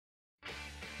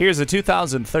Here's a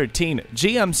 2013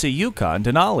 GMC Yukon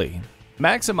Denali.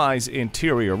 Maximize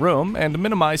interior room and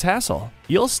minimize hassle.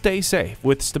 You'll stay safe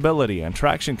with stability and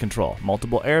traction control,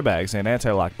 multiple airbags and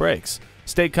anti-lock brakes.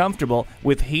 Stay comfortable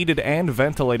with heated and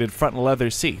ventilated front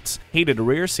leather seats, heated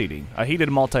rear seating, a heated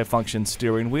multifunction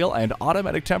steering wheel, and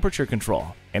automatic temperature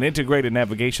control. An integrated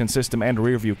navigation system and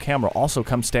rear-view camera also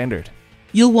come standard.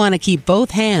 You'll want to keep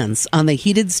both hands on the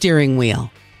heated steering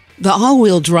wheel. The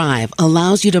all-wheel drive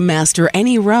allows you to master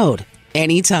any road,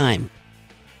 anytime.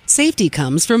 Safety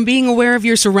comes from being aware of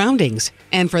your surroundings,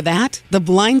 and for that, the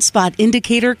blind spot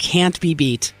indicator can't be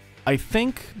beat. I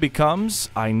think becomes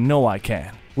I know I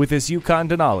can with this Yukon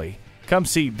Denali. Come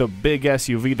see the big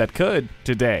SUV that could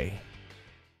today.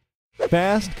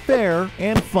 Fast, fair,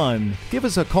 and fun. Give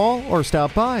us a call or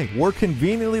stop by. We're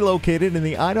conveniently located in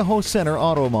the Idaho Center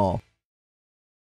Auto Mall.